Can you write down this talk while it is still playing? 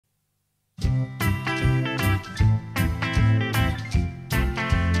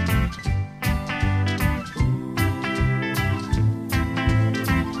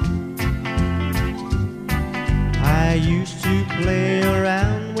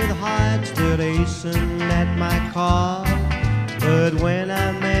racing at my car. But when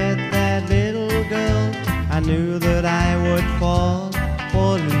I met that little girl, I knew that I would fall.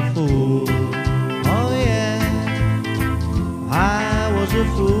 Poor little fool, oh yeah, I was a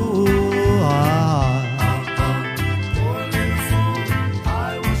fool. Poor little fool,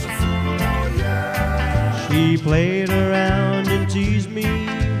 I was a fool, oh yeah. She played around and teased me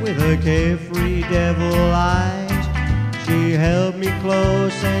with her carefree devil eyes. She held me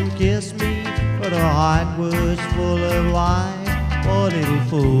close and kissed me, but her heart was full of lies. Poor little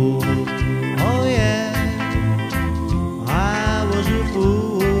fool, oh yeah, I was a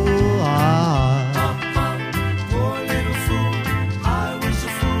fool. Poor little fool, I was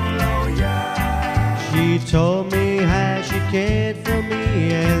a fool, oh yeah. She told me how she cared for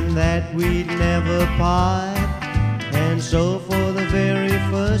me and that we'd never part. And so for the very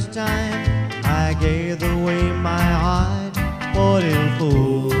first time I gave away my heart. Poor little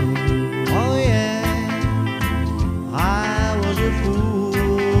fool, oh yeah, I was a fool.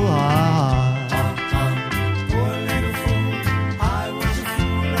 Poor little fool, I was a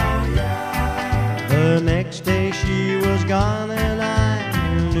fool, oh yeah. The next day she was gone and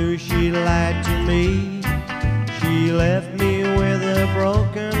I knew she lied to me. She left me with a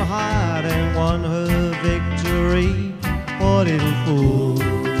broken heart and won her victory. Poor little fool,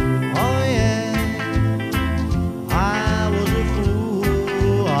 oh yeah, I was a fool.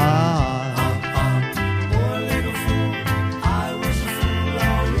 Poor little fool, I was a fool,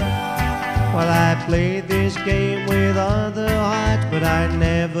 oh yeah. Well, I played this game with other hearts, but I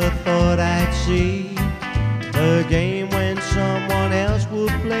never thought I'd see the game when someone else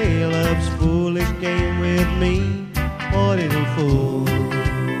would play love's foolish game with me. Poor little fool,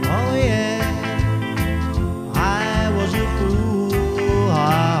 oh yeah, I was a fool.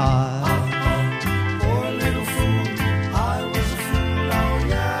 Poor little fool, I was a fool, oh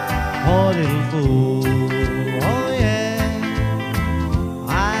yeah. Poor little fool, oh yeah.